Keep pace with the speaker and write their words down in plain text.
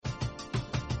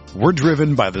We're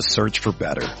driven by the search for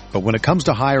better. But when it comes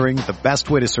to hiring, the best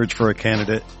way to search for a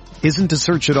candidate isn't to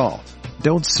search at all.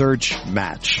 Don't search,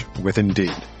 match with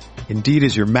Indeed. Indeed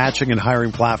is your matching and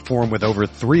hiring platform with over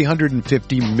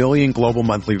 350 million global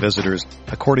monthly visitors,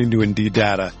 according to Indeed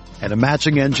data, and a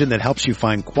matching engine that helps you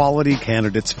find quality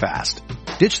candidates fast.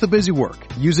 Ditch the busy work.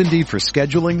 Use Indeed for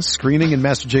scheduling, screening, and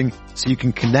messaging so you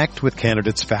can connect with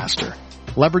candidates faster.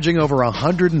 Leveraging over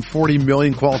 140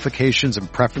 million qualifications and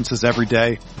preferences every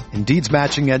day, Indeed's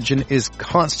matching engine is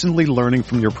constantly learning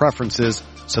from your preferences,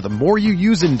 so the more you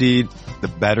use Indeed, the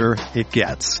better it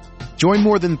gets. Join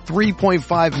more than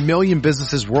 3.5 million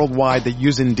businesses worldwide that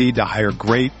use Indeed to hire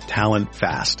great talent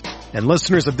fast. And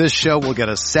listeners of this show will get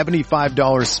a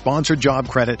 $75 sponsored job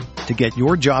credit to get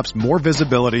your jobs more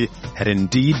visibility at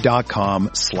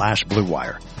Indeed.com/Blue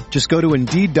Wire. Just go to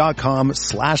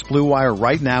Indeed.com/Blue Wire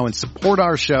right now and support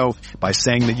our show by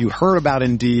saying that you heard about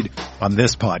Indeed on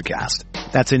this podcast.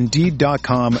 That's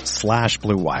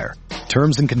Indeed.com/Blue Wire.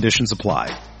 Terms and conditions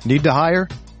apply. Need to hire?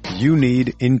 You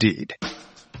need Indeed.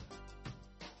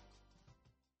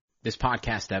 This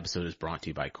podcast episode is brought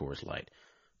to you by Coors Light.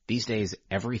 These days,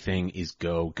 everything is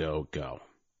go, go, go.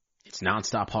 It's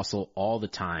nonstop hustle all the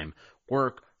time.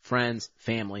 Work, friends,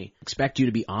 family. Expect you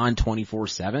to be on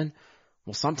 24/7?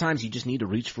 Well, sometimes you just need to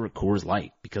reach for a Coors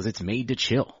Light because it's made to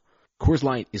chill. Coors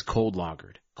Light is cold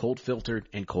lagered, cold filtered,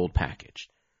 and cold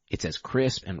packaged. It's as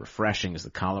crisp and refreshing as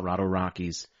the Colorado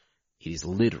Rockies. It is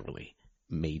literally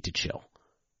made to chill.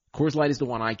 Coors Light is the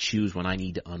one I choose when I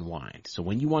need to unwind. So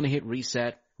when you want to hit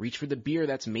reset, reach for the beer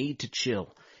that's made to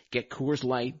chill. Get Coors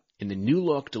Light in the new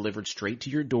look delivered straight to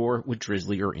your door with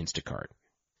Drizzly or Instacart.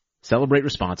 Celebrate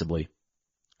responsibly.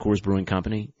 Coors Brewing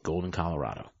Company, Golden,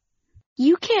 Colorado.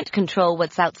 You can't control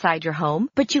what's outside your home,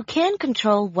 but you can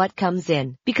control what comes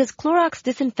in. Because Clorox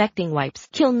disinfecting wipes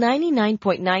kill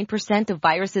 99.9% of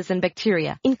viruses and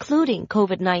bacteria, including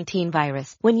COVID-19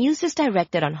 virus, when used as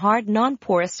directed on hard,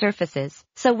 non-porous surfaces.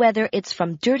 So whether it's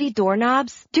from dirty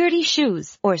doorknobs, dirty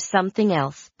shoes, or something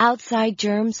else, outside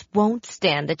germs won't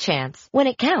stand a chance. When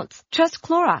it counts, trust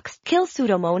Clorox. Kill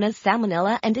Pseudomonas,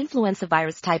 Salmonella, and influenza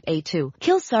virus type A2.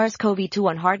 Kill SARS-CoV-2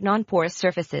 on hard, non-porous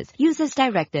surfaces. Use as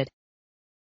directed.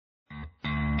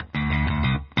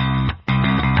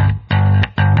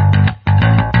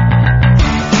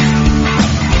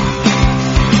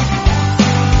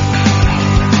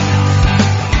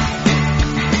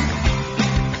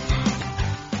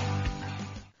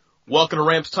 Welcome to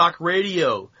Rams Talk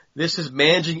Radio. This is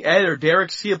Managing Editor Derek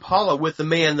Ciapala with the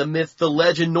man, the myth, the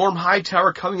legend, Norm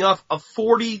Hightower, coming off a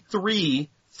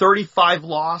 43-35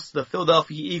 loss to the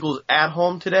Philadelphia Eagles at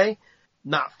home today.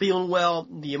 Not feeling well.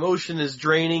 The emotion is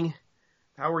draining.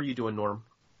 How are you doing, Norm?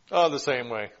 Oh, the same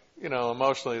way. You know,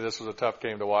 emotionally, this was a tough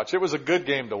game to watch. It was a good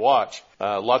game to watch.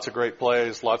 Lots of great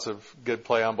plays, lots of good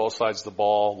play on both sides of the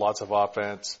ball, lots of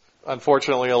offense.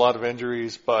 Unfortunately, a lot of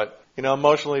injuries, but, you know,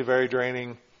 emotionally very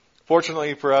draining.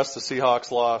 Fortunately for us, the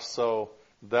Seahawks lost, so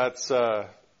that's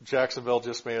Jacksonville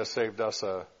just may have saved us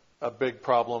a big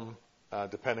problem,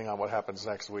 depending on what happens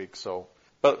next week. So,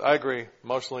 but I agree,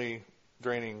 emotionally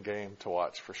draining game to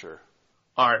watch for sure.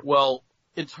 All right, well,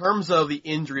 in terms of the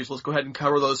injuries, let's go ahead and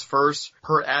cover those first.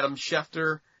 Per Adam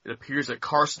Schefter, it appears that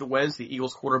Carson Wentz, the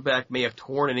Eagles quarterback, may have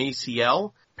torn an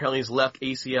ACL. Apparently his left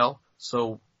ACL.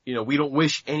 So, you know, we don't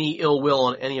wish any ill will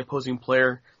on any opposing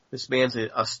player. This man's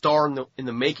a star in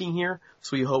the making here,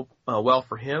 so we hope well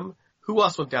for him. Who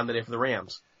else went down today for the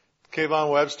Rams? Kayvon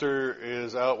Webster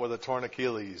is out with a torn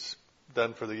Achilles,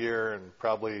 done for the year and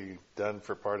probably done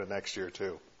for part of next year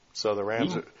too. So the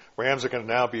Rams are going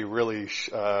to now be really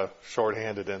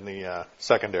short-handed in the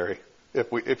secondary.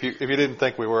 If you didn't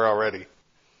think we were already.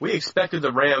 We expected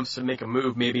the Rams to make a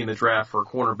move maybe in the draft for a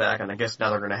cornerback, and I guess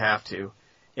now they're going to have to.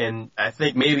 And I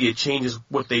think maybe it changes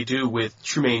what they do with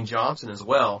Trumaine Johnson as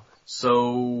well.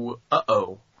 So,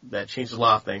 that changes a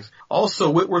lot of things. Also,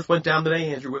 Whitworth went down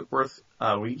today, Andrew Whitworth.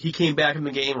 He came back in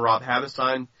the game. Rob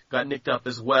Havenstein got nicked up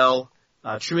as well.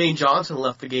 Trumaine Johnson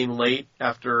left the game late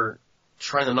after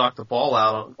trying to knock the ball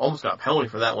out. Almost got a penalty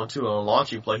for that one, too, on a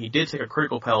launching play. He did take a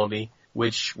critical penalty,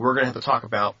 which we're going to have to talk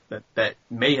about, that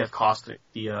may have cost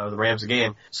the Rams a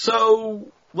game.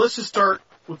 So, let's just start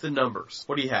with the numbers.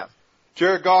 What do you have?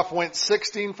 Jared Goff went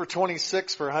 16 for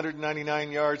 26 for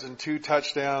 199 yards and 2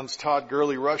 touchdowns. Todd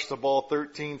Gurley rushed the ball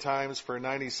 13 times for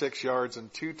 96 yards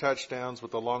and 2 touchdowns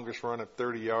with the longest run of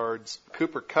 30 yards.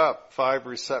 Cooper Kupp, 5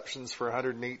 receptions for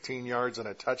 118 yards and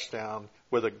a touchdown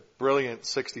with a brilliant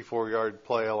 64-yard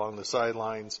play along the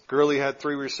sidelines. Gurley had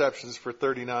 3 receptions for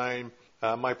 39.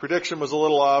 My prediction was a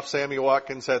little off. Sammy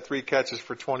Watkins had 3 catches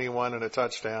for 21 and a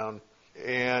touchdown.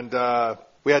 And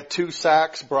we had 2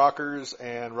 sacks, Brockers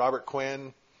and Robert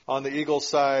Quinn On the Eagles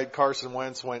side, Carson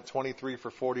Wentz went 23 for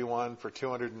 41 for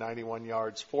 291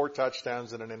 yards, 4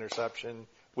 touchdowns and an interception.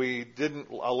 We didn't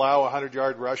allow a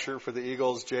 100-yard rusher for the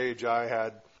Eagles. J.J.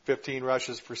 had 15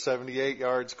 rushes for 78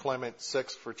 yards, Clement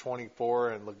 6 for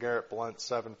 24, and LeGarrette Blount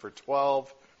 7 for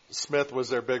 12. Smith was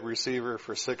their big receiver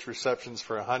for 6 receptions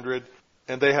for 100,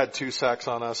 and they had 2 sacks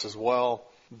on us as well.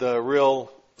 The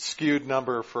real skewed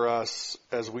number for us,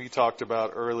 as we talked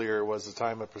about earlier, was the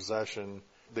time of possession.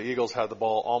 The Eagles had the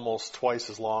ball almost twice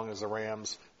as long as the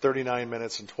Rams, 39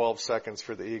 minutes and 12 seconds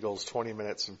for the Eagles, 20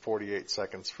 minutes and 48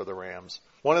 seconds for the Rams.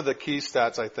 One of the key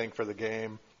stats, I think, for the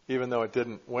game, even though it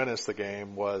didn't win us the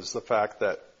game, was the fact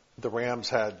that the Rams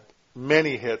had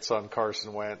many hits on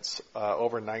Carson Wentz,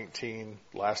 over 19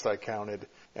 last I counted,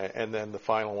 and then the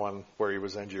final one where he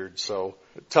was injured. So,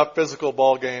 tough physical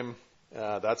ball game.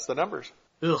 That's the numbers.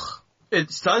 Ugh. It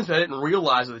stuns me. I didn't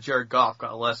realize that Jared Goff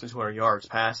got less than 200 yards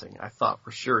passing. I thought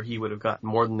for sure he would have gotten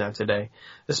more than that today,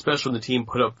 especially when the team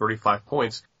put up 35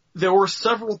 points. There were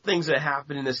several things that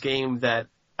happened in this game that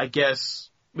I guess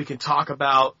we can talk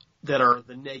about that are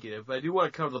the negative, but I do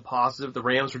want to cover the positive. The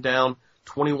Rams were down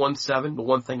 21-7. The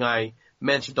one thing I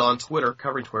mentioned on Twitter,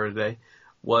 covering Twitter today,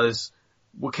 was,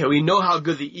 okay, we know how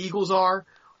good the Eagles are.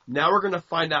 Now we're going to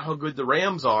find out how good the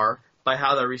Rams are by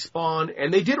how they respond,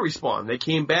 and they did respond. They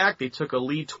came back. They took a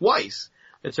lead twice.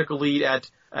 They took a lead at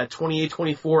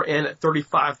 28-24 and at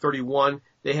 35-31.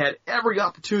 They had every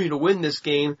opportunity to win this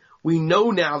game. We know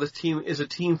now this team is a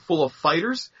team full of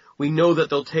fighters. We know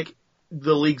that they'll take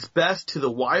the league's best to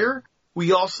the wire.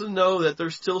 We also know that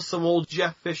there's still some old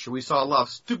Jeff Fisher. We saw a lot of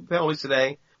stupid penalties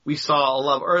today. We saw a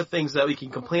lot of other things that we can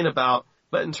complain about.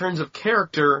 But in terms of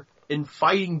character and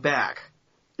fighting back,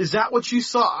 is that what you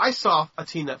saw? I saw a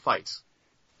team that fights.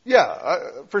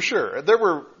 Yeah, for sure. There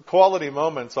were quality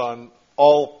moments on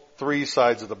all 3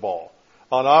 sides of the ball.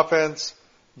 On offense,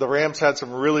 the Rams had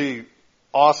some really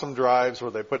awesome drives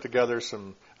where they put together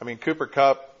Cooper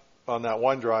Kupp on that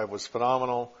one drive was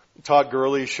phenomenal. Todd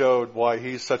Gurley showed why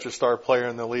he's such a star player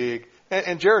in the league.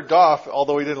 And Jared Goff,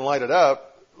 although he didn't light it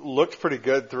up, looked pretty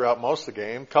good throughout most of the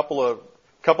game.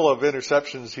 Couple of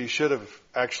interceptions he should have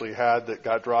actually had that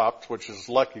got dropped, which is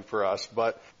lucky for us.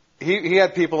 But he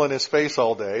had people in his face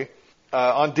all day.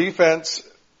 On defense,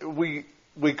 we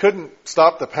couldn't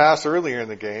stop the pass earlier in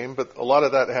the game, but a lot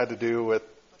of that had to do with,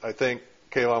 I think,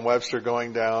 Kayvon Webster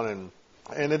going down,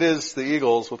 and it is the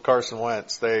Eagles with Carson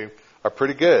Wentz. They are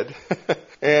pretty good.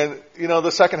 And,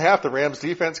 the second half, the Rams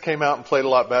defense came out and played a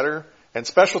lot better. And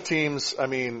special teams,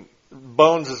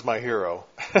 Bones is my hero.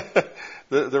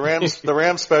 The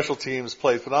Rams special teams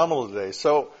played phenomenal today.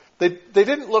 So they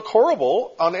didn't look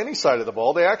horrible on any side of the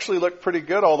ball. They actually looked pretty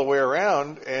good all the way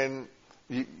around, and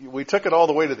we took it all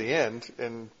the way to the end.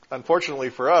 And unfortunately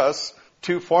for us,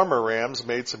 2 former Rams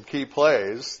made some key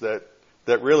plays that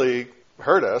really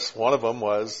hurt us. One of them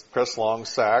was Chris Long's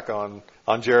sack on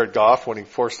Jared Goff when he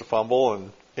forced a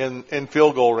fumble and in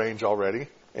field goal range already.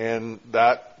 And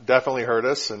that definitely hurt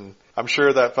us, and I'm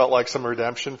sure that felt like some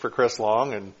redemption for Chris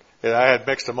Long, and I had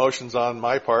mixed emotions on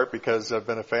my part because I've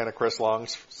been a fan of Chris Long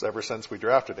ever since we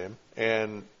drafted him.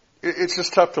 And it's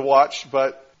just tough to watch,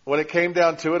 but when it came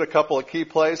down to it, a couple of key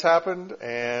plays happened,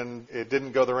 and it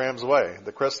didn't go the Rams' way.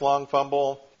 The Chris Long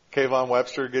fumble, Kayvon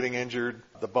Webster getting injured,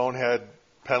 the bonehead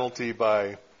penalty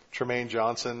by Tremaine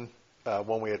Johnson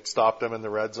when we had stopped him in the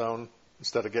red zone.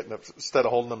 Instead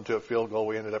of holding them to a field goal,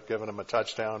 we ended up giving them a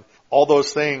touchdown. All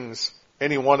those things,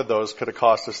 any one of those could have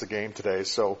cost us the game today.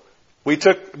 So we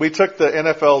took the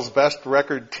NFL's best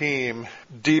record team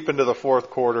deep into the fourth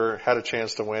quarter, had a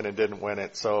chance to win and didn't win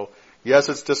it. So yes,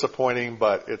 it's disappointing,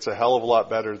 but it's a hell of a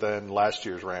lot better than last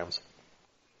year's Rams.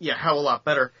 Yeah, hell of a lot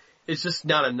better. It's just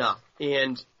not enough.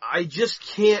 And I just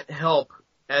can't help,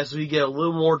 as we get a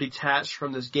little more detached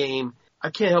from this game,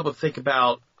 I can't help but think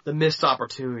about the missed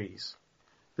opportunities.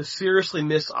 The seriously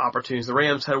missed opportunities. The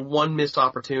Rams had one missed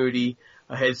opportunity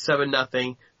ahead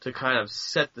 7-0 to kind of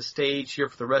set the stage here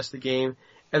for the rest of the game,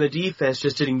 and the defense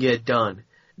just didn't get it done.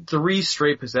 3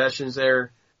 straight possessions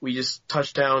there. We just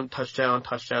touchdown.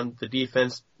 The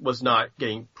defense was not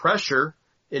getting pressure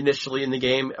initially in the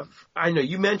game. I know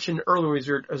you mentioned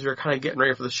earlier as we were kind of getting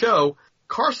ready for the show,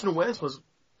 Carson Wentz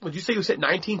would you say he was hit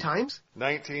 19 times?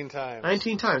 19 times.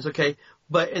 19 times, okay.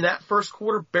 But in that first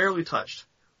quarter, barely touched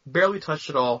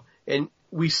at all, and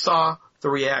we saw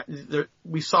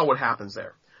we saw what happens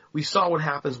there. We saw what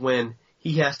happens when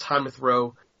he has time to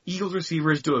throw. Eagles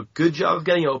receivers do a good job of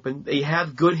getting open. They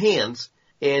have good hands,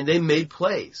 and they made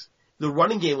plays. The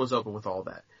running game was open with all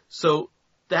that. So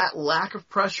that lack of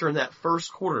pressure in that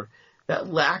first quarter,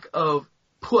 that lack of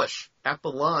push at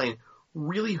the line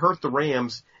really hurt the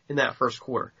Rams in that first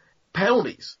quarter.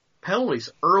 Penalties. penalties,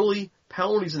 early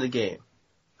penalties in the game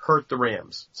hurt the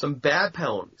Rams. Some bad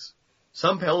penalties.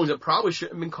 Some penalties that probably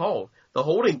shouldn't have been called. How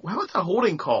about the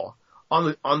holding call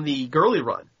on the Gurley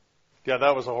run? Yeah,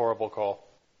 that was a horrible call.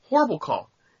 Horrible call.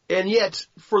 And yet,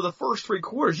 for the first 3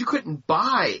 quarters, you couldn't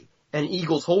buy an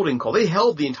Eagles holding call. They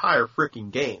held the entire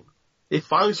freaking game. They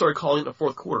finally started calling it in the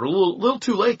fourth quarter. A little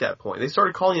too late at that point. They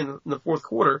started calling it in the fourth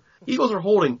quarter. Eagles are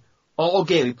holding all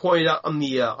game. They pointed out on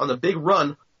the big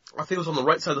run, I think it was on the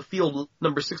right side of the field,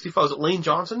 number 65. Was it Lane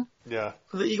Johnson? Yeah.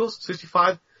 For the Eagles,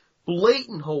 65.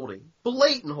 Blatant holding.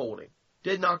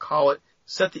 Did not call it.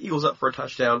 Set the Eagles up for a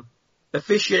touchdown.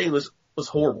 Officiating was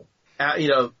horrible.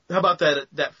 How about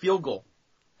that field goal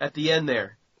at the end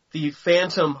there? The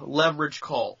phantom leverage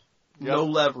call. Yep. No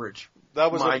leverage.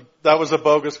 That was a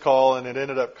bogus call, and it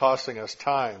ended up costing us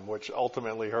time, which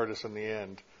ultimately hurt us in the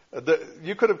end.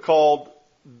 The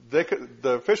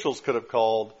officials could have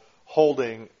called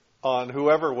holding on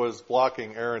whoever was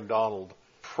blocking Aaron Donald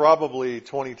probably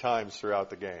 20 times throughout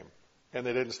the game, and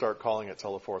they didn't start calling it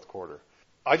till the fourth quarter.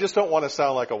 I just don't want to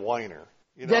sound like a whiner.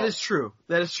 That is true.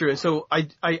 And so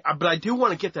but I do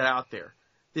want to get that out there.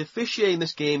 The officiating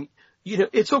this game,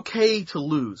 it's okay to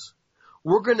lose.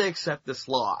 We're going to accept this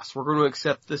loss. We're going to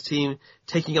accept this team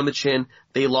taking on the chin.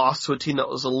 They lost to a team that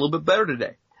was a little bit better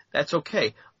today. That's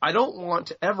okay. I don't want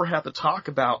to ever have to talk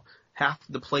about having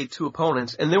to play 2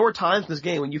 opponents. And there were times in this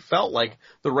game when you felt like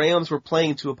the Rams were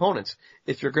playing 2 opponents.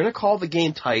 If you're going to call the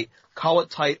game tight, call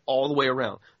it tight all the way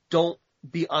around. Don't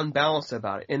be unbalanced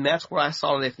about it. And that's what I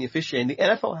saw today from the officiating. The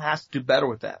NFL has to do better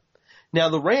with that. Now,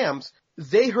 the Rams,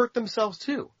 they hurt themselves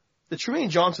too. The Trumaine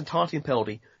Johnson taunting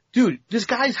penalty. Dude, this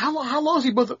guy's, how long is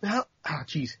he both, I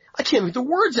can't even get the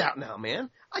words out now, man.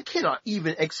 I cannot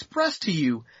even express to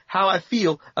you how I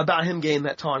feel about him getting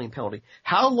that taunting penalty.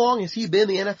 How long has he been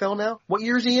in the NFL now? What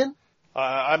year is he in?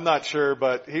 I'm not sure,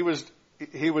 but he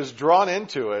was drawn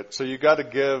into it, so you got to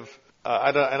give,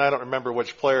 I don't remember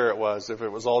which player it was, if it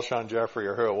was Alshon Jeffrey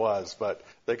or who it was, but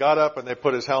they got up and they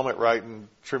put his helmet right in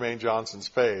Trumaine Johnson's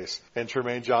face, and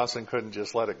Trumaine Johnson couldn't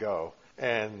just let it go.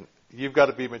 And you've got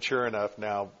to be mature enough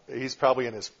now. He's probably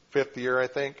in his 5th year, I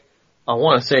think. I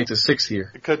want to say it's his 6th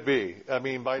year. It could be. I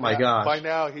mean, by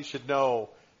now he should know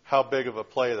how big of a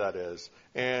play that is.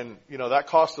 And, that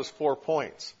cost us 4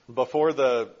 points. Before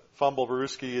the fumble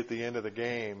Brewski at the end of the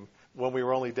game, when we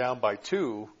were only down by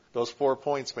 2, those 4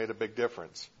 points made a big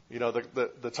difference.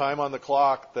 The time on the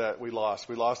clock that we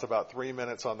lost about 3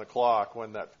 minutes on the clock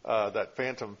when that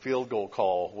phantom field goal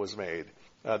call was made.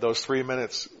 Those 3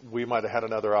 minutes, we might have had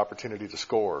another opportunity to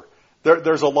score.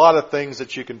 There's a lot of things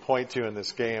that you can point to in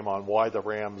this game on why the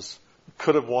Rams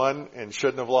could have won and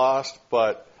shouldn't have lost,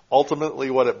 but ultimately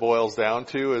what it boils down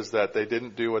to is that they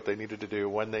didn't do what they needed to do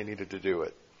when they needed to do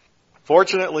it.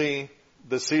 Fortunately,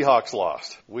 the Seahawks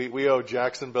lost. We owe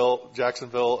Jacksonville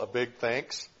a big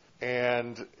thanks,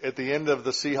 and at the end of the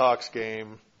Seahawks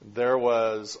game, there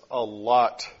was a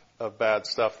lot of bad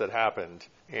stuff that happened.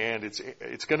 And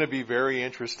it's going to be very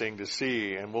interesting to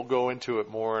see, and we'll go into it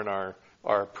more in our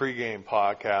pregame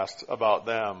podcast about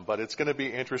them. But it's going to be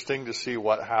interesting to see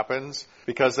what happens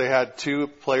because they had 2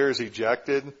 players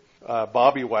ejected.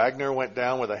 Bobby Wagner went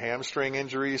down with a hamstring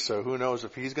injury, so who knows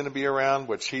if he's going to be around,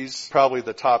 which he's probably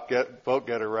the top vote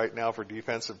getter right now for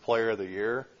Defensive Player of the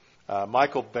Year.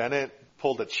 Michael Bennett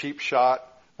pulled a cheap shot.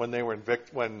 When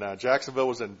Jacksonville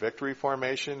was in victory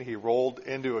formation, he rolled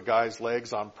into a guy's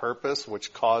legs on purpose,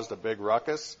 which caused a big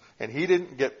ruckus. And he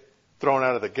didn't get thrown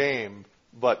out of the game,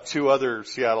 but 2 other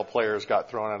Seattle players got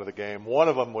thrown out of the game. One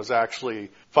of them was actually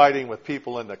fighting with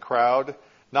people in the crowd,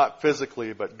 not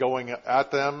physically, but going at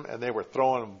them, and they were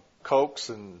throwing Cokes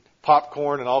and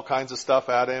popcorn and all kinds of stuff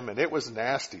at him, and it was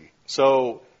nasty.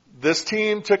 So this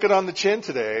team took it on the chin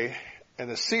today,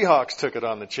 and the Seahawks took it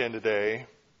on the chin today.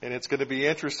 And it's going to be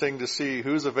interesting to see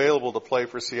who's available to play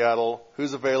for Seattle,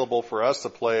 who's available for us to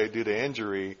play due to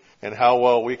injury, and how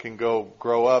well we can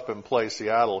grow up and play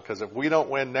Seattle. Because if we don't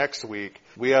win next week,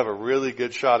 we have a really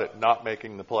good shot at not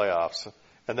making the playoffs.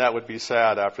 And that would be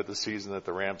sad after the season that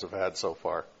the Rams have had so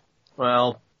far.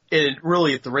 Well,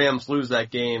 if the Rams lose that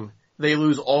game, they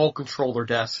lose all control of their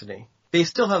destiny. They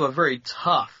still have a very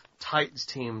tough Titans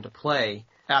team to play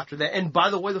after that. And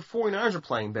by the way, the 49ers are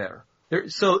playing better.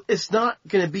 So it's not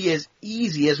going to be as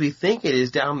easy as we think it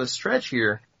is down the stretch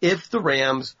here if the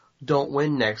Rams don't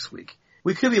win next week.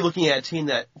 We could be looking at a team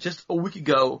that just a week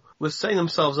ago was setting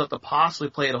themselves up to possibly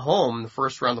play at home in the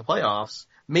first round of the playoffs,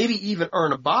 maybe even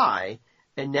earn a bye,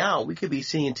 and now we could be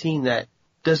seeing a team that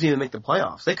doesn't even make the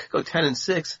playoffs. They could go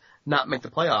 10-6, not make the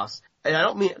playoffs. and I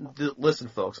don't mean, listen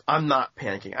folks, I'm not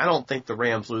panicking. I don't think the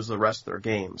Rams lose the rest of their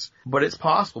games, but it's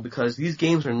possible because these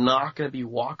games are not going to be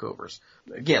walkovers.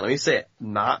 Again, let me say it,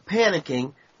 not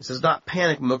panicking. This is not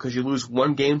panic mode because you lose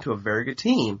one game to a very good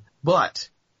team, but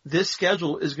this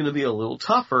schedule is going to be a little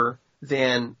tougher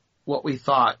than what we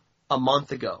thought a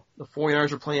month ago. The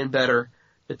 49ers are playing better.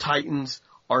 The Titans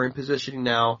are in positioning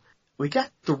now. We got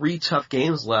 3 tough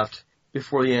games left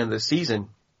before the end of the season,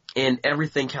 and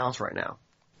everything counts right now.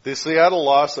 The Seattle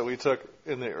loss that we took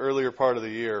in the earlier part of the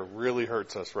year really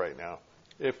hurts us right now.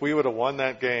 If we would have won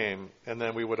that game and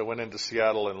then we would have went into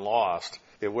Seattle and lost,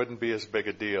 it wouldn't be as big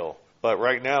a deal. But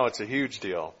right now it's a huge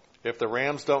deal. If the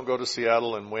Rams don't go to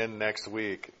Seattle and win next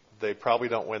week, they probably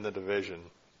don't win the division.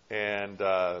 And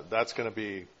that's going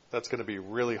to be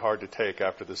really hard to take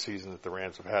after the season that the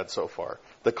Rams have had so far.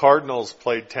 The Cardinals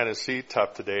played Tennessee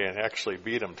tough today and actually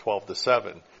beat them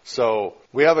 12-7. So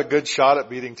we have a good shot at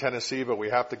beating Tennessee, but we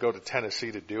have to go to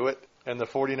Tennessee to do it. And the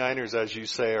 49ers, as you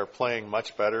say, are playing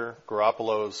much better.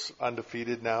 Garoppolo's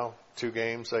undefeated now, 2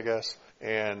 games, I guess.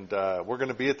 And we're going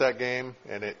to be at that game,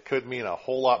 and it could mean a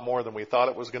whole lot more than we thought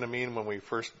it was going to mean when we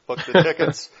first booked the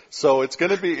tickets. So it's going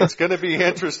to be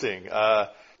interesting.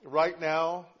 Right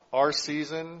now, our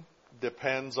season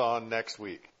depends on next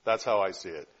week. That's how I see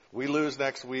it. We lose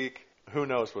next week, who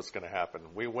knows what's going to happen.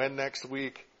 We win next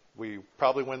week, we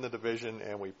probably win the division,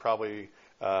 and we probably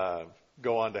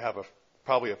go on to have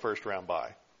probably a first-round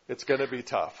bye. It's going to be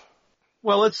tough.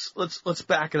 Well, let's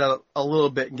back it up a little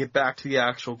bit and get back to the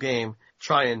actual game.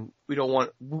 We don't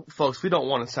want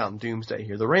to sound doomsday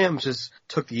here. The Rams just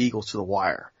took the Eagles to the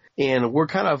wire. And we're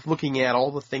kind of looking at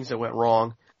all the things that went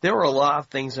wrong. There were a lot of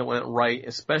things that went right,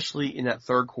 especially in that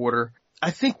third quarter. I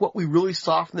think what we really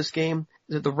saw from this game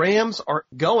is that the Rams are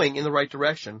going in the right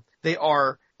direction. They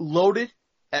are loaded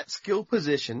at skill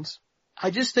positions. I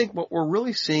just think what we're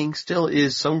really seeing still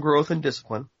is some growth and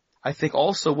discipline. I think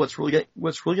also what's really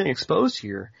getting exposed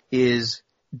here is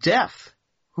depth.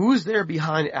 Who's there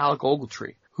behind Alec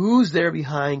Ogletree? Who's there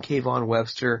behind Kayvon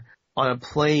Webster on a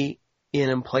play in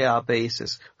and play out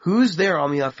basis? Who's there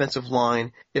on the offensive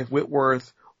line if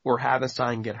Whitworth or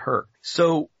Havenstein get hurt?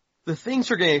 So the things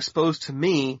that are getting exposed to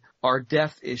me are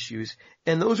depth issues,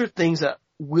 and those are things that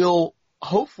will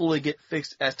hopefully get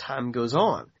fixed as time goes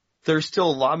on. There's still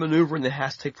a lot of maneuvering that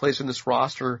has to take place in this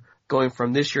roster going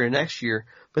from this year to next year,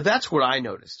 but that's what I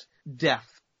noticed. Depth.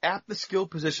 At the skill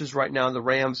positions right now, the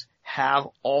Rams have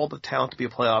all the talent to be a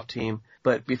playoff team,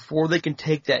 but before they can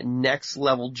take that next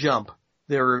level jump,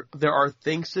 there are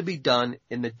things to be done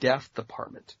in the depth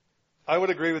department. I would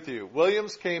agree with you.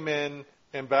 Williams came in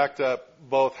and backed up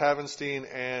both Havenstein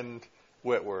and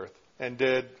Whitworth and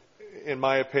did, in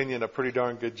my opinion, a pretty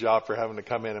darn good job for having to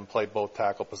come in and play both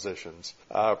tackle positions.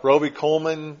 Roby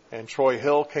Coleman and Troy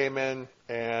Hill came in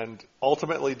and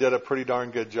ultimately did a pretty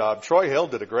darn good job. Troy Hill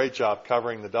did a great job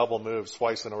covering the double moves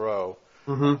twice in a row.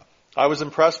 Mm-hmm. I was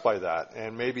impressed by that,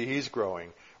 and maybe he's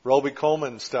growing. Roby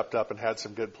Coleman stepped up and had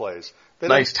some good plays.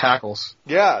 Nice tackles.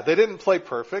 Yeah, they didn't play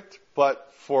perfect, but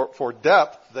for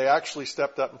depth, they actually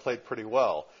stepped up and played pretty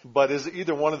well. But is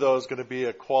either one of those going to be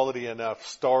a quality enough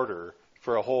starter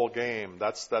for a whole game?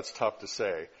 That's tough to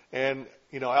say. And,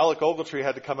 Alec Ogletree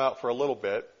had to come out for a little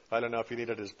bit. I don't know if he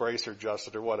needed his bracer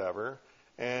adjusted or whatever.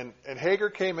 And Hager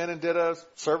came in and did a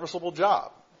serviceable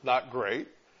job. Not great,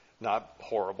 not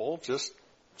horrible, just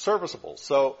serviceable.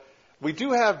 So we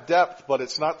do have depth, but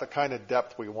it's not the kind of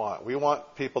depth we want. We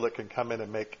want people that can come in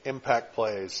and make impact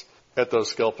plays at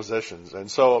those skill positions. And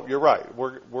so you're right.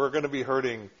 We're going to be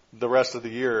hurting the rest of the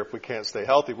year if we can't stay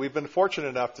healthy. We've been fortunate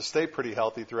enough to stay pretty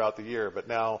healthy throughout the year, but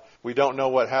now we don't know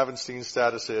what Havenstein's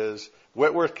status is.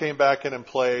 Whitworth came back in and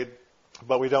played,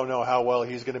 but we don't know how well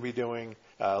he's going to be doing.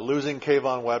 Losing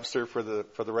Kayvon Webster for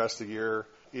the rest of the year,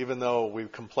 even though we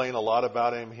complain a lot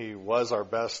about him, he was our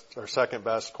second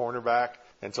best cornerback,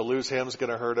 and to lose him is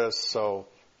going to hurt us. So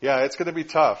yeah, it's going to be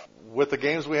tough. With the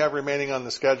games we have remaining on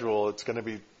the schedule, it's going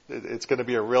to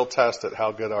be a real test at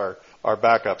how good our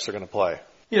backups are going to play.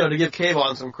 To give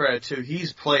Kayvon some credit too,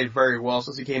 he's played very well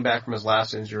since he came back from his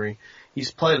last injury.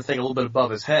 He's played a thing a little bit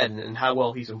above his head and how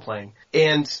well he's been playing.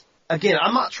 And again,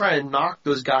 I'm not trying to knock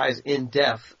those guys in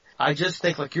depth. I just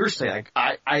think, like you're saying,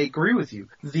 I agree with you.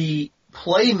 The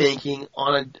playmaking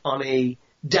on a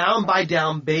down by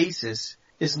down basis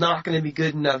is not going to be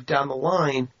good enough down the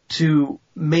line to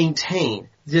maintain.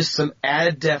 Just some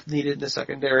added depth needed in the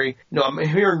secondary. I'm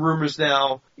hearing rumors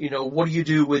now. What do you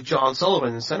do with John Sullivan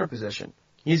in the center position?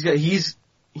 He's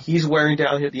wearing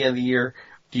down here at the end of the year.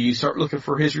 Do you start looking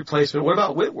for his replacement? What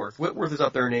about Whitworth? Whitworth is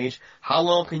up there in age. How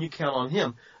long can you count on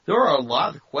him? There are a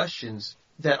lot of questions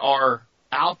that are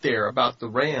out there about the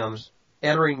Rams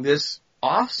entering this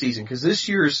off season, because this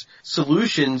year's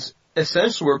solutions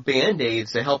essentially were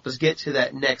Band-Aids to help us get to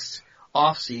that next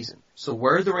off season. So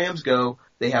where do the Rams go?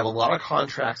 They have a lot of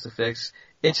contracts to fix.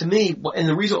 And to me, and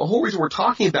the whole reason we're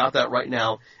talking about that right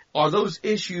now are those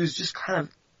issues just kind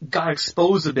of got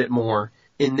exposed a bit more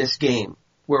in this game,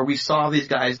 where we saw these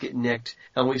guys get nicked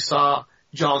and we saw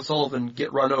John Sullivan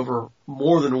get run over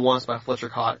more than once by Fletcher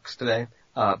Cox today.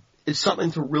 It's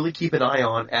something to really keep an eye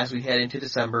on as we head into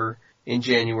December, in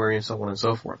January, and so on and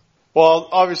so forth. Well,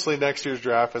 obviously next year's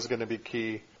draft is going to be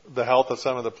key. The health of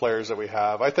some of the players that we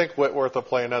have. I think Whitworth will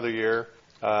play another year.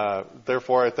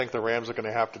 Therefore, I think the Rams are going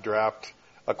to have to draft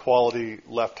a quality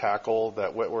left tackle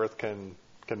that Whitworth can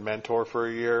mentor for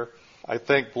a year. I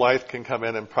think Blythe can come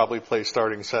in and probably play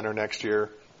starting center next year.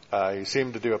 He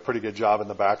seemed to do a pretty good job in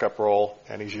the backup role,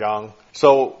 and he's young.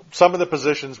 So some of the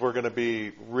positions we're going to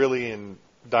be really in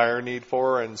dire need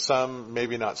for, and some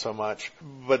maybe not so much.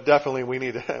 But definitely we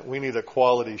need a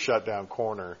quality shutdown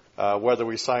corner, whether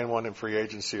we sign one in free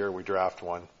agency or we draft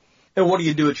one. And what do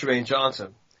you do with Trumaine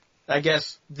Johnson? I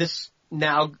guess this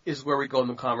now is where we go in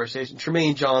the conversation.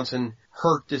 Trumaine Johnson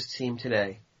hurt this team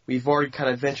today. We've already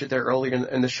kind of ventured there earlier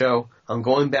in the show. I'm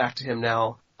going back to him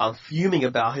now. I'm fuming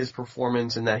about his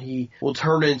performance and that he will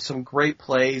turn in some great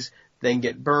plays, then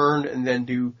get burned, and then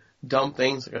do dumb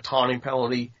things like a taunting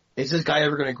penalty. Is this guy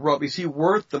ever going to grow up? Is he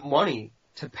worth the money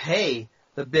to pay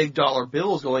the big dollar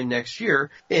bills going next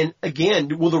year? And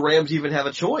again, will the Rams even have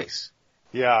a choice?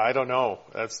 Yeah, I don't know.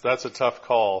 That's a tough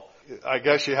call. I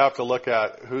guess you have to look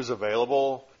at who's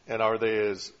available and are they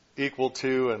as equal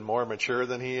to and more mature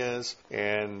than he is,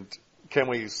 and can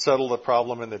we settle the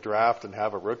problem in the draft and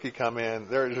have a rookie come in?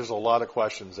 There's a lot of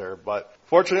questions there, but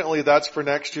fortunately that's for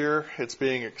next year. It's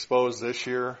being exposed this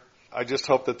year. I just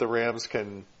hope that the Rams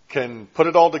can put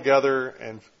it all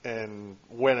together and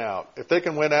win out. If they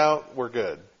can win out, we're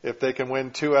good. If they can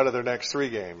win 2 out of their next 3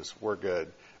 games, we're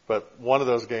good. But one of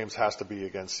those games has to be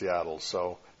against Seattle.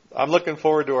 So I'm looking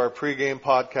forward to our pregame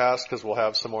podcast because we'll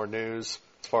have some more news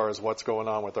as far as what's going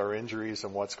on with our injuries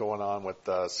and what's going on with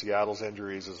Seattle's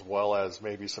injuries, as well as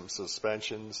maybe some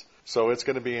suspensions. So it's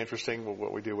going to be interesting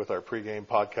what we do with our pregame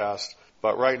podcast.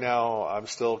 But right now, I'm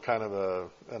still kind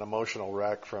of an emotional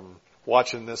wreck from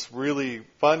watching this really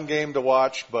fun game to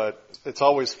watch, but it's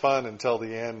always fun until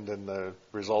the end, and the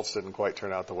results didn't quite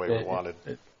turn out the way we wanted.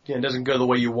 It doesn't go the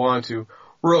way you want to.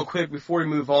 Real quick, before we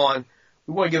move on,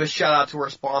 we want to give a shout-out to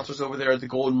our sponsors over there at the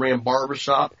Golden Ram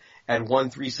Barbershop at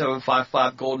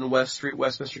 13755 Golden West Street,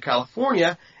 Westminster,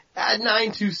 California, at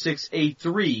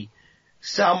 92683.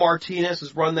 Sal Martinez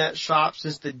has run that shop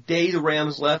since the day the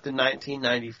Rams left in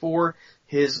 1994.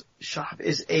 His shop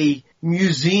is a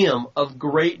museum of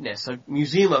greatness, a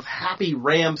museum of happy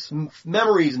Rams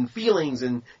memories and feelings,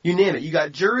 and you name it. You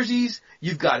got jerseys,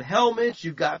 you've got helmets,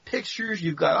 you've got pictures,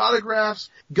 you've got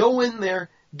autographs. Go in there,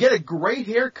 get a great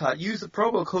haircut, use the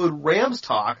promo code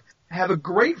RamsTalk, have a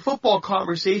great football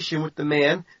conversation with the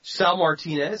man, Sal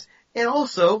Martinez, and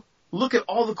also look at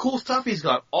all the cool stuff he's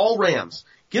got, all Rams.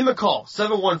 Give him a call,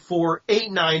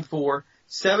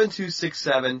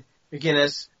 714-894-7267. Again,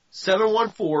 that's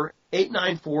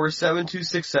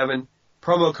 714-894-7267,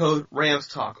 promo code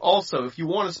RamsTalk. Also, if you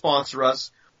want to sponsor us,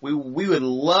 we would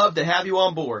love to have you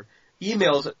on board.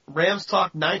 Emails at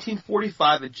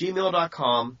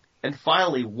ramstalk1945@gmail.com. And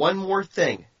finally, one more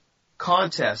thing.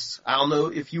 Contests. I don't know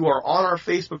if you are on our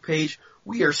Facebook page.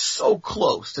 We are so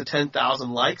close to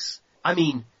 10,000 likes. I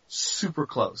mean, super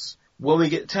close. When we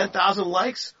get 10,000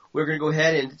 likes, we're going to go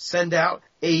ahead and send out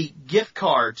a gift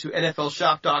card to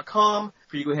NFLshop.com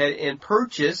for you to go ahead and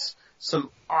purchase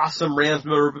some awesome Rams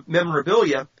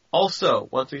memorabilia. Also,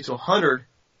 1 to 100,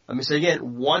 let me say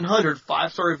again, 100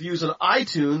 5-star reviews on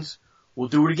iTunes. We'll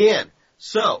do it again.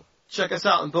 So, check us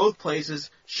out in both places.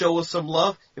 Show us some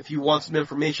love. If you want some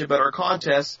information about our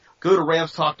contests, go to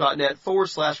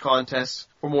ramstalk.net/contests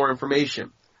for more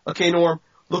information. Okay, Norm,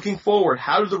 looking forward,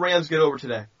 how did the Rams get over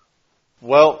today?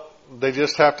 Well, they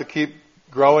just have to keep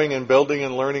growing and building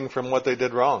and learning from what they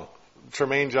did wrong.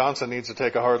 Trumaine Johnson needs to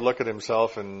take a hard look at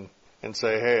himself and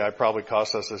say, hey, I probably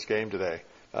cost us this game today.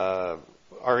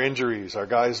 Our injuries, our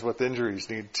guys with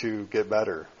injuries need to get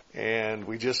better. And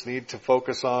we just need to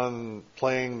focus on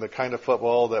playing the kind of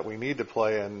football that we need to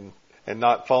play and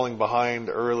not falling behind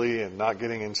early and not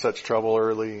getting in such trouble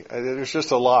early. There's just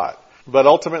a lot. But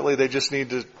ultimately, they just need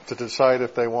to decide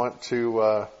if they want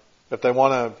to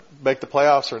make the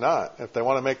playoffs or not. If they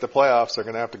want to make the playoffs, they're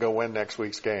going to have to go win next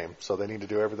week's game. So they need to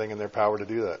do everything in their power to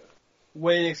do that.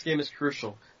 Winning next game is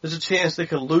crucial. There's a chance they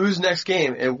could lose next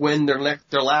game and win their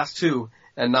last 2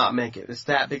 and not make it. It's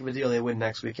that big of a deal they win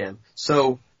next weekend.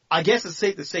 So I guess it's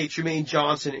safe to say Trumaine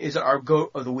Johnson is our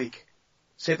GOAT of the week.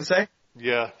 Safe to say?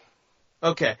 Yeah.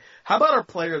 Okay. How about our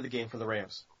player of the game for the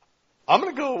Rams? I'm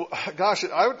going to go,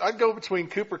 I'd go between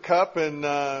Cooper Kupp and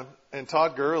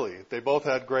Todd Gurley. They both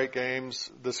had great games.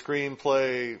 The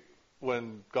screenplay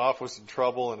when Goff was in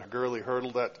trouble and Gurley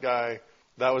hurdled that guy,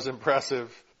 that was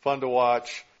impressive, fun to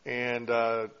watch. And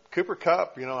Cooper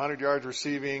Kupp, 100 yards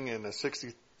receiving and a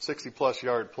 60-plus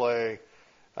yard play.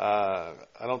 I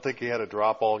don't think he had a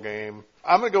drop all game.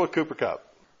 I'm going to go with Cooper Kupp.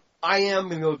 I am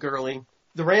going to go with Gurley.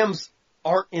 The Rams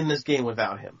aren't in this game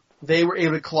without him. They were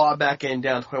able to claw back in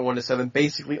down 21-7,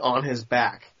 basically on his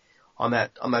back on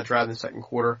that drive in the second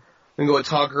quarter. I'm going to go with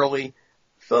Todd Gurley.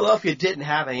 Philadelphia didn't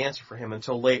have an answer for him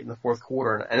until late in the fourth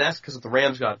quarter, and that's because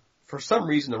for some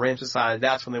reason, the Rams decided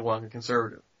that's when they wanted to be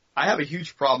conservative. I have a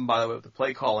huge problem, by the way, with the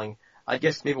play calling. I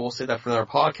guess maybe we'll say that for another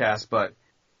podcast, but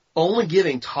only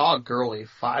giving Todd Gurley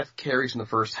 5 carries in the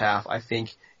first half, I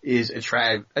think, is a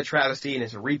travesty, and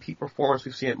it's a repeat performance.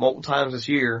 We've seen it multiple times this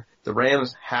year. The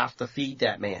Rams have to feed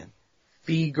that man.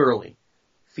 Feed Gurley.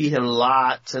 Feed him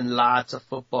lots and lots of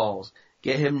footballs.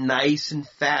 Get him nice and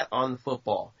fat on the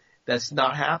football. That's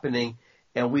not happening,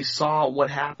 and we saw what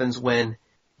happens when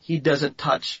he doesn't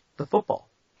touch the football.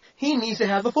 He needs to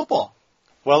have the football.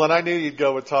 Well, and I knew you'd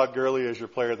go with Todd Gurley as your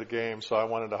player of the game, so I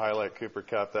wanted to highlight Cooper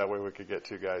Kupp. That way we could get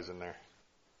 2 guys in there.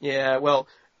 Yeah, well,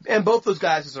 and both those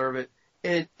guys deserve it.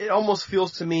 And it almost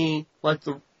feels to me like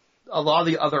a lot of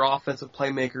the other offensive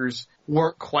playmakers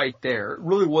weren't quite there. It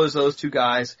really was those 2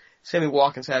 guys. Sammy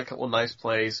Watkins had a couple of nice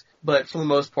plays, but for the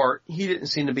most part, he didn't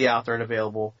seem to be out there and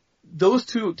available. Those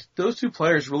two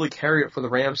players really carried it for the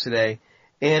Rams today,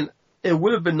 and it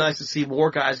would have been nice to see more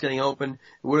guys getting open.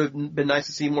 It would have been nice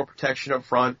to see more protection up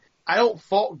front. I don't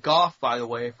fault Goff, by the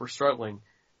way, for struggling.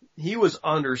 He was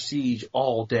under siege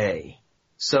all day.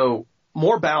 So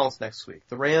more balance next week.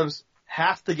 The Rams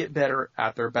have to get better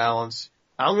at their balance.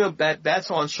 I'm going to bet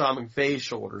that's on Sean McVay's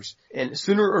shoulders. And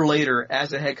sooner or later, as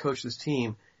the head coach of this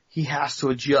team, he has to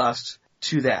adjust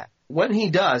to that. When he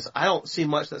does, I don't see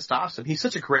much that stops him. He's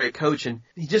such a great coach, and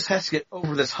he just has to get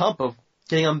over this hump of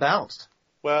getting unbalanced.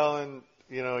 Well, and,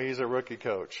 he's a rookie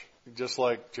coach, just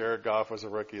like Jared Goff was a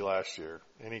rookie last year.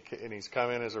 And he's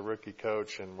come in as a rookie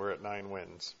coach, and we're at 9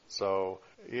 wins. So,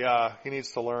 yeah, he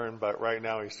needs to learn, but right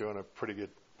now he's doing a pretty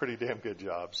damn good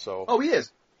job. So. Oh, he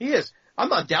is. He is. I'm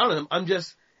not down on him. I'm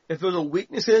just, if there's a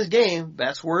weakness in his game,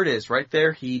 that's where it is. Right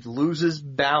there, he loses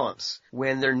balance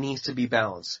when there needs to be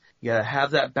balance. You gotta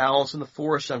have that balance in the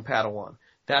forest, young Padawan.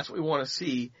 That's what we want to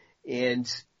see.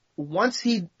 And once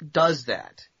he does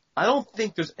that, I don't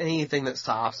think there's anything that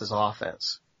stops his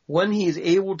offense. When he is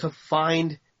able to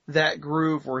find that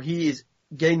groove where he is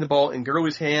getting the ball in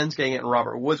Gurley's hands, getting it in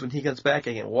Robert Woods when he comes back,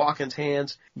 getting it in Watkins'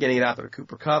 hands, getting it out there to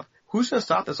Cooper Kupp, who's going to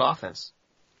stop this offense?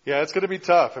 Yeah, it's going to be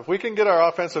tough. If we can get our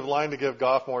offensive line to give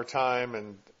Goff more time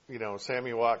and,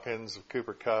 Sammy Watkins,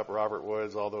 Cooper Kupp, Robert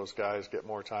Woods, all those guys get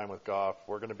more time with Goff,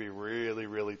 we're going to be really,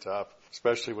 really tough,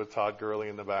 especially with Todd Gurley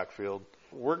in the backfield.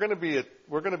 We're going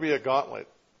to be a gauntlet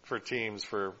for teams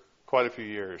for quite a few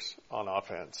years on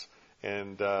offense.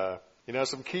 And,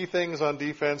 some key things on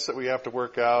defense that we have to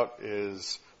work out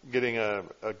is getting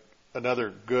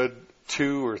another good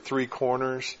 2 or 3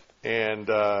 corners and,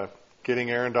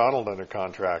 getting Aaron Donald under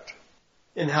contract.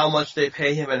 And how much they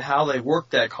pay him and how they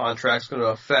work that contract is going to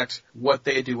affect what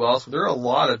they do also. There are a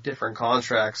lot of different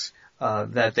contracts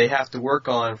that they have to work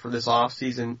on for this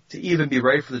offseason to even be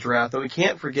ready for the draft. Though we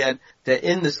can't forget that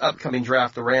in this upcoming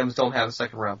draft, the Rams don't have a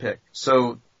second-round pick.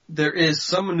 So there is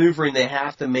some maneuvering they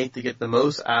have to make to get the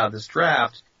most out of this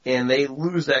draft, and they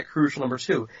lose that crucial number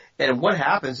 2. And what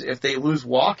happens if they lose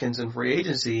Watkins in free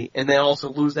agency and they also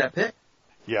lose that pick?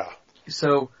 Yeah.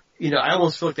 So, I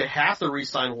almost feel like they have to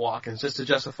re-sign Watkins just to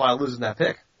justify losing that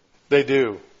pick. They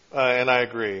do, and I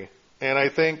agree. And I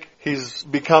think he's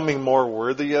becoming more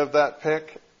worthy of that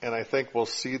pick, and I think we'll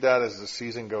see that as the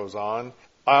season goes on.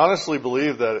 I honestly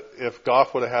believe that if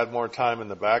Goff would have had more time in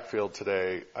the backfield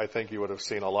today, I think you would have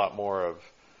seen a lot more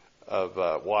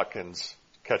of Watkins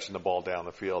catching the ball down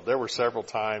the field. There were several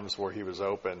times where he was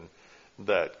open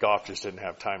that Goff just didn't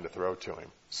have time to throw to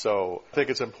him. So I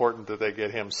think it's important that they get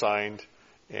him signed.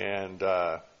 And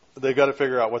they got to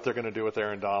figure out what they're going to do with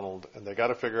Aaron Donald, and they got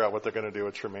to figure out what they're going to do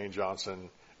with Tremaine Johnson.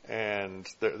 And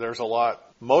there's a lot.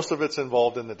 Most of it's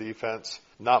involved in the defense.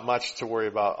 Not much to worry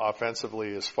about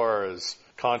offensively as far as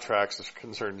contracts is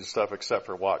concerned and stuff, except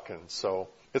for Watkins. So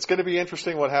it's going to be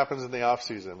interesting what happens in the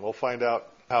offseason. We'll find out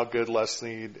how good Les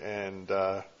Snead and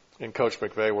Coach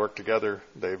McVay work together.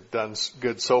 They've done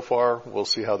good so far. We'll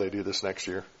see how they do this next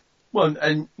year. Well,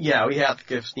 and yeah, we have to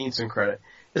give Snead some credit.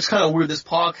 It's kind of weird. This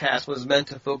podcast was meant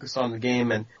to focus on the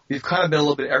game, and we've kind of been a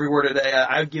little bit everywhere today.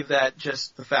 I would give that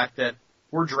just the fact that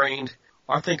we're drained.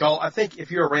 I think if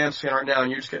you're a Rams fan right now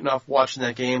and you're just getting off watching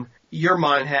that game, your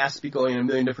mind has to be going in a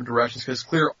million different directions because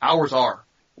clear ours are.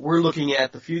 We're looking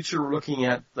at the future. We're looking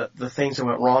at the things that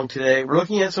went wrong today. We're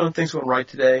looking at some of the things that went right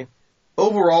today.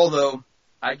 Overall, though,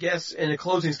 I guess in a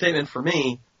closing statement for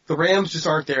me, the Rams just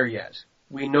aren't there yet.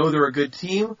 We know they're a good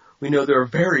team. We know they're a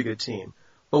very good team.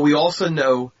 But we also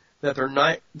know that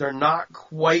they're not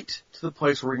quite to the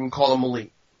place where we can call them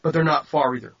elite. But they're not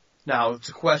far either. Now, it's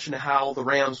a question of how the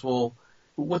Rams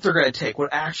what they're going to take,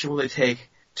 what action will they take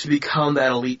to become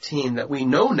that elite team that we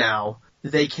know now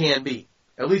they can be.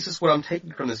 At least that's what I'm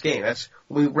taking from this game. That's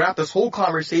when we wrap this whole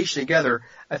conversation together,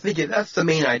 I think that's the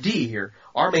main idea here.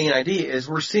 Our main idea is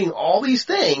we're seeing all these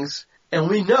things and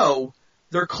we know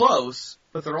they're close,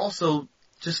 but they're also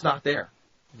just not there.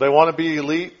 They want to be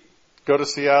elite, go to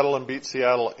Seattle and beat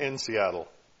Seattle in Seattle.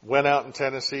 Win out in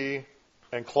Tennessee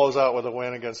and close out with a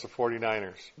win against the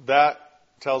 49ers. That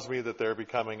tells me that they're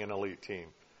becoming an elite team.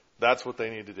 That's what they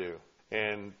need to do.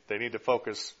 And they need to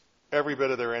focus every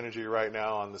bit of their energy right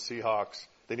now on the Seahawks.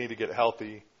 They need to get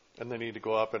healthy, and they need to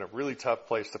go up in a really tough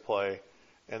place to play,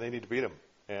 and they need to beat them.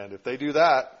 And if they do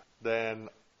that, then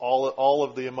all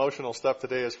of the emotional stuff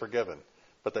today is forgiven.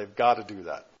 But they've got to do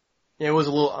that. Yeah, it was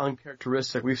a little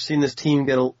uncharacteristic. We've seen this team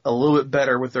get a little bit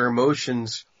better with their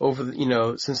emotions over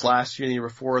since last year and the year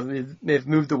before. They've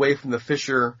moved away from the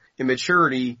Fisher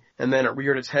immaturity, and then it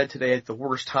reared its head today at the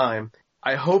worst time.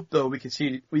 I hope, though, we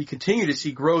continue to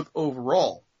see growth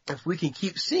overall. If we can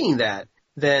keep seeing that,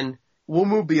 then we'll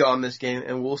move beyond this game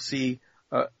and we'll see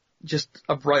just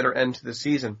a brighter end to the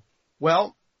season.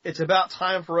 Well, it's about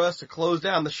time for us to close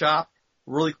down the shop.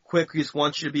 Really quick, we just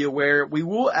want you to be aware we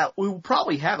will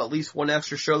probably have at least one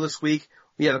extra show this week.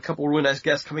 We have a couple of really nice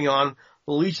guests coming on.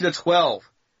 The Legion of 12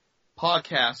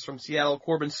 podcast from Seattle.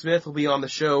 Corbin Smith will be on the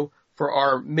show for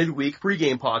our midweek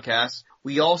pregame podcast.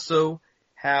 We also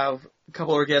have a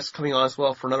couple of guests coming on as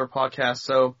well for another podcast.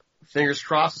 So fingers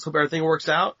crossed. Let's hope everything works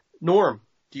out. Norm,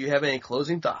 do you have any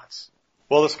closing thoughts?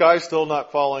 Well, the sky's still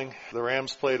not falling. The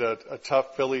Rams played a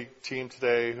tough Philly team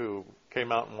today who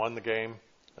came out and won the game.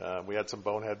 We had some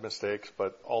bonehead mistakes,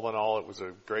 but all in all, it was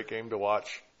a great game to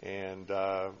watch. And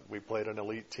we played an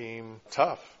elite team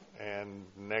tough. And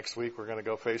next week, we're going to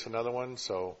go face another one.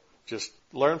 So just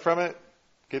learn from it,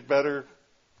 get better,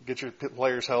 get your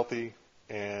players healthy,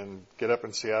 and get up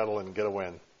in Seattle and get a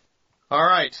win. All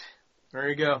right. There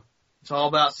you go. It's all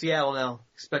about Seattle now.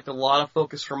 Expect a lot of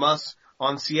focus from us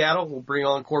on Seattle. We'll bring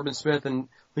on Corbin Smith and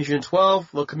Legion 12.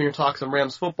 They'll come here and talk some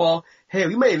Rams football. Hey,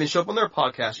 we may even show up on their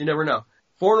podcast. You never know.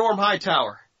 For Norm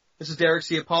Hightower, this is Derek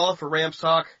Ciapala for Rams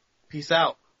Talk. Peace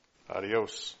out.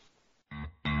 Adios.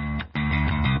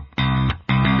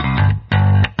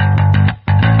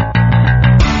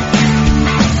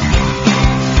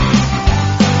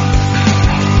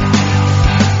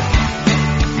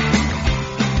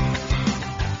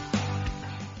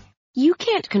 You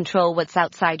can't control what's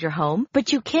outside your home,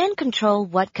 but you can control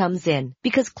what comes in.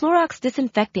 Because Clorox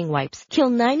disinfecting wipes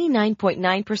kill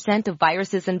 99.9% of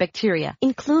viruses and bacteria,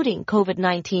 including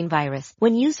COVID-19 virus,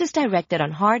 when used as directed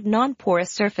on hard, non-porous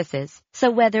surfaces.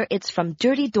 So whether it's from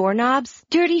dirty doorknobs,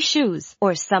 dirty shoes,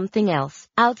 or something else,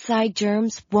 outside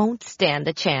germs won't stand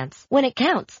a chance. When it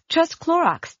counts, trust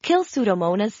Clorox. Kill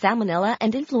Pseudomonas, Salmonella,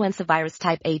 and influenza virus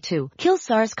type A2. Kill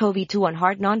SARS-CoV-2 on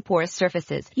hard, non-porous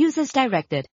surfaces. Use as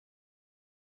directed.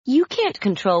 You can't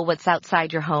control what's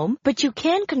outside your home, but you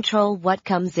can control what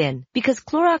comes in. Because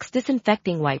Clorox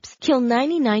disinfecting wipes kill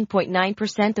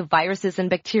 99.9% of viruses and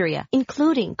bacteria,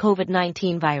 including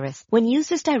COVID-19 virus, when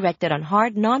used as directed on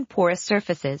hard, non-porous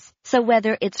surfaces. So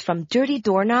whether it's from dirty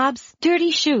doorknobs,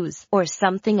 dirty shoes, or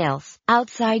something else,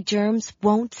 outside germs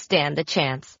won't stand a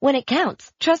chance. When it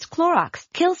counts, trust Clorox.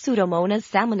 Kill Pseudomonas,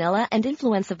 Salmonella, and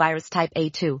influenza virus type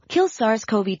A2. Kill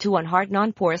SARS-CoV-2 on hard,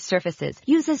 non-porous surfaces.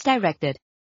 Use as directed.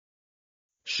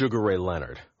 Sugar Ray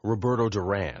Leonard, Roberto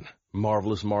Duran,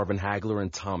 Marvelous Marvin Hagler,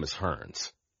 and Thomas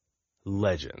Hearns.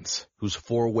 Legends, whose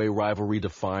four-way rivalry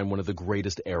defined one of the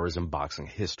greatest eras in boxing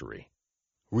history.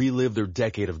 Relive their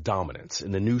decade of dominance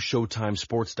in the new Showtime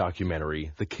sports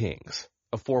documentary, The Kings,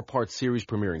 a 4-part series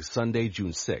premiering Sunday,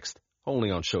 June 6th, only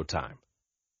on Showtime.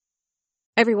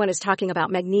 Everyone is talking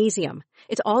about magnesium.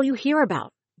 It's all you hear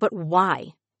about. But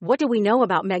why? What do we know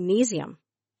about magnesium?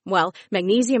 Well,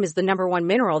 magnesium is the number one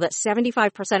mineral that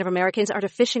 75% of Americans are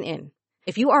deficient in.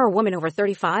 If you are a woman over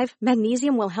 35,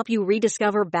 magnesium will help you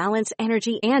rediscover balance,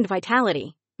 energy, and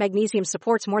vitality. Magnesium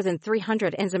supports more than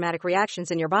 300 enzymatic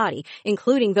reactions in your body,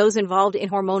 including those involved in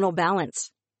hormonal balance.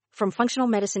 From functional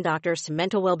medicine doctors to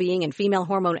mental well-being and female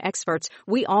hormone experts,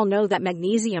 we all know that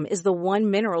magnesium is the one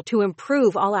mineral to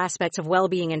improve all aspects of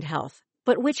well-being and health.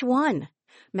 But which one?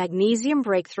 Magnesium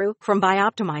Breakthrough from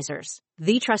Bioptimizers,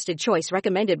 the trusted choice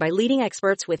recommended by leading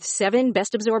experts with 7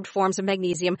 best-absorbed forms of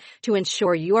magnesium to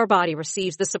ensure your body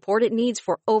receives the support it needs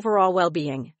for overall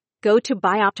well-being. Go to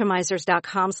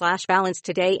bioptimizers.com/balance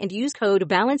today and use code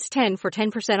BALANCE10 for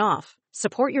 10% off.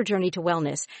 Support your journey to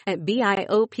wellness at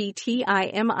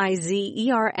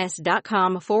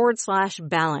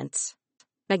bioptimizers.com/balance.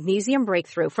 Magnesium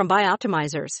Breakthrough from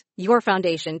Bioptimizers, your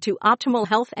foundation to optimal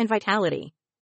health and vitality.